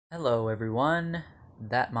Hello everyone,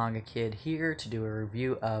 that manga kid here to do a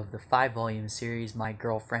review of the 5-volume series My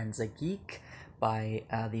Girlfriend's a Geek by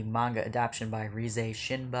the manga adaptation by Rize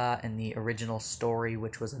Shinba and the original story,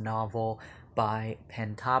 which was a novel by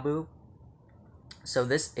Pentabu. So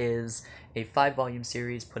this is a 5-volume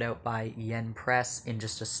series put out by Yen Press in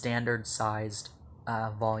just a standard sized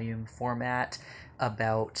volume format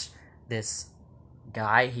about this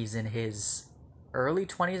guy. He's in his early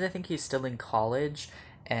 20s, I think he's still in college,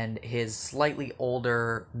 and his slightly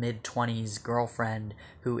older mid-20s girlfriend,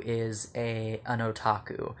 who is an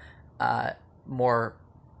otaku. More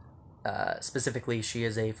specifically, she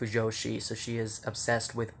is a fujoshi, so she is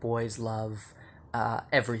obsessed with boys love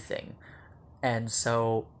everything. And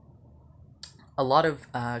so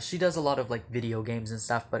she does a lot of like video games and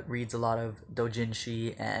stuff, but reads a lot of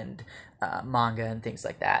doujinshi and manga and things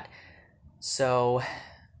like that. So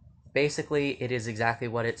basically, it is exactly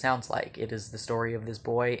what it sounds like. It is the story of this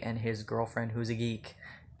boy and his girlfriend who's a geek,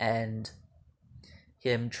 and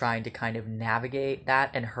him trying to kind of navigate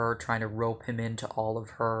that, and her trying to rope him into all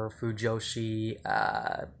of her fujoshi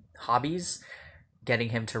hobbies,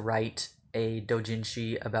 getting him to write a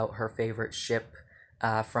doujinshi about her favorite ship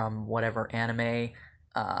from whatever anime.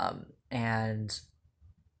 And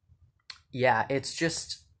yeah, it's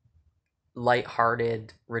just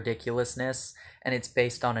lighthearted ridiculousness, and it's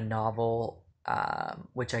based on a novel,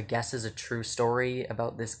 which I guess is a true story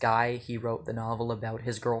about this guy. He wrote the novel about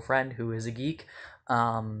his girlfriend, who is a geek,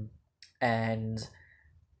 and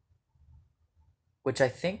which I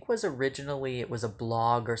think was originally, it was a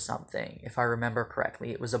blog or something, if I remember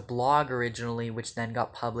correctly. It was a blog originally, which then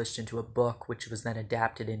got published into a book, which was then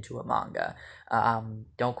adapted into a manga.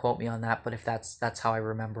 Don't quote me on that, but if that's how I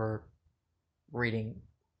remember reading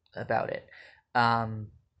about it.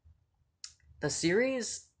 The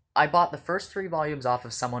series, I bought the first 3 volumes off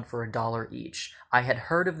of someone for $1 each. I had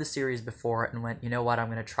heard of the series before and went, you know what,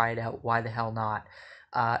 I'm going to try it out. Why the hell not?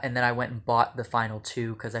 And then I went and bought the final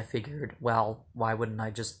 2 because I figured, well, why wouldn't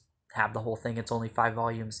I just have the whole thing? It's only 5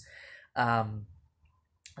 volumes.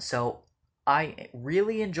 So I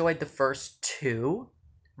really enjoyed the first 2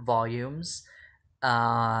 volumes.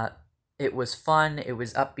 It was fun, it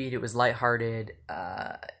was upbeat, it was lighthearted,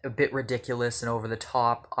 a bit ridiculous and over the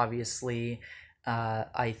top, obviously.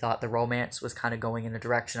 I thought the romance was kind of going in a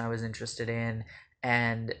direction I was interested in,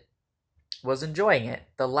 and was enjoying it.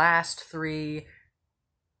 The last 3,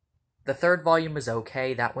 the 3rd volume was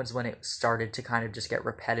okay. That was when it started to kind of just get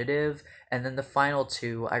repetitive, and then the final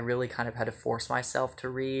 2, I really kind of had to force myself to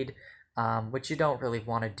read, which you don't really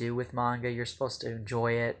want to do with manga. You're supposed to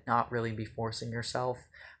enjoy it, not really be forcing yourself,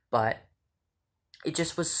 but it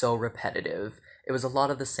just was so repetitive. It was a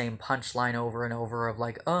lot of the same punchline over and over of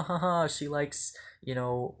like, oh, haha, she likes,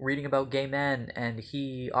 reading about gay men, and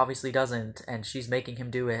he obviously doesn't, and she's making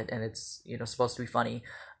him do it, and it's, supposed to be funny.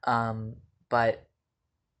 But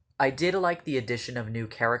I did like the addition of new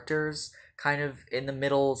characters kind of in the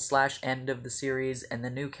middle / end of the series, and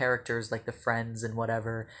the new characters like the friends and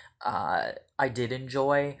whatever, I did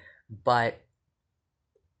enjoy, but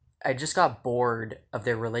I just got bored of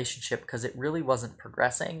their relationship because it really wasn't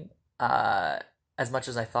progressing as much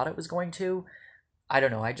as I thought it was going to. I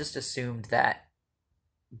don't know, I just assumed that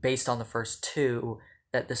based on the first 2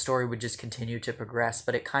 that the story would just continue to progress,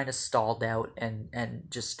 but it kind of stalled out and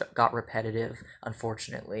just got repetitive,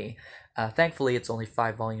 unfortunately. Thankfully, it's only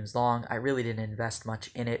 5 volumes long. I really didn't invest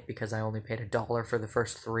much in it because I only paid $1 for the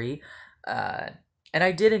first 3. And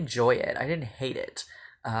I did enjoy it. I didn't hate it.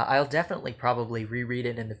 I'll definitely probably reread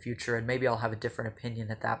it in the future, and maybe I'll have a different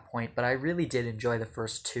opinion at that point, but I really did enjoy the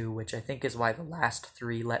first 2, which I think is why the last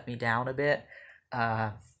 3 let me down a bit.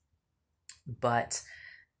 But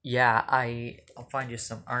yeah, I'll find you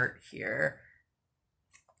some art here.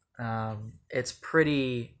 It's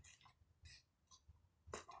pretty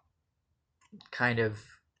kind of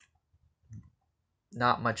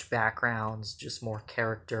not much backgrounds, just more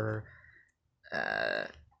character,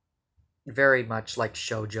 very much like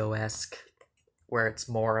shoujo-esque, where it's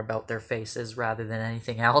more about their faces rather than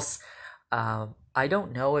anything else. I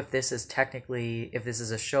don't know if this is a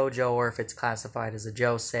shoujo or if it's classified as a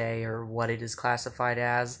josei or what it is classified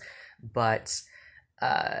as, but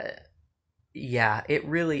yeah, it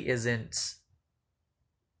really isn't.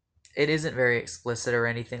 It isn't very explicit or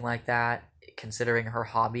anything like that, considering her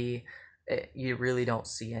hobby. You really don't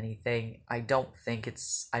see anything. I don't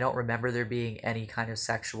remember there being any kind of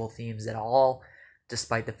sexual themes at all,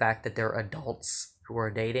 despite the fact that they're adults who are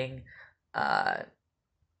dating.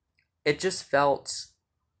 It just felt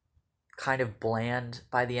kind of bland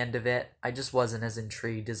by the end of it. I just wasn't as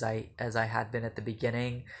intrigued as I had been at the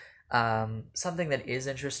beginning. Something that is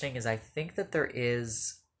interesting is I think that there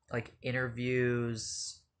is like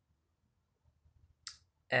interviews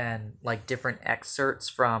and like different excerpts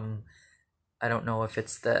from, I don't know if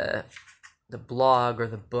it's the blog or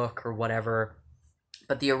the book or whatever,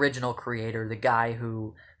 but the original creator, the guy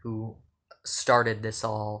who started this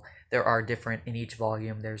all. There are different in each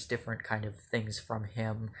volume. There's different kind of things from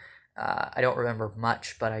him. I don't remember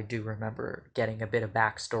much, but I do remember getting a bit of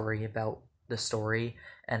backstory about the story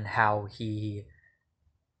and how he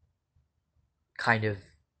kind of,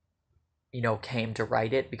 you know, came to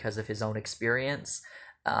write it because of his own experience.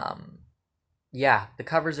 Yeah, the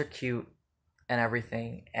covers are cute and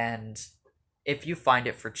everything, and if you find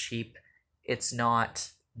it for cheap, it's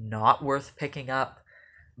not worth picking up,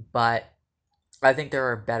 but I think there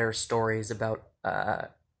are better stories about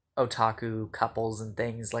otaku couples and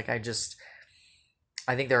things. Like I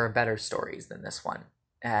think there are better stories than this one,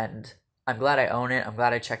 and I'm glad I own it. I'm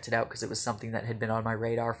glad I checked it out because it was something that had been on my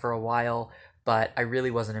radar for a while, but I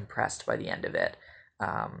really wasn't impressed by the end of it.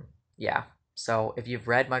 Yeah. So if you've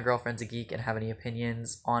read My Girlfriend's a Geek and have any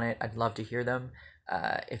opinions on it, I'd love to hear them.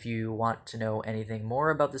 If you want to know anything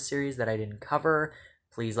more about the series that I didn't cover,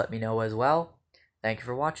 please let me know as well. Thank you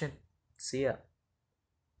for watching. See ya.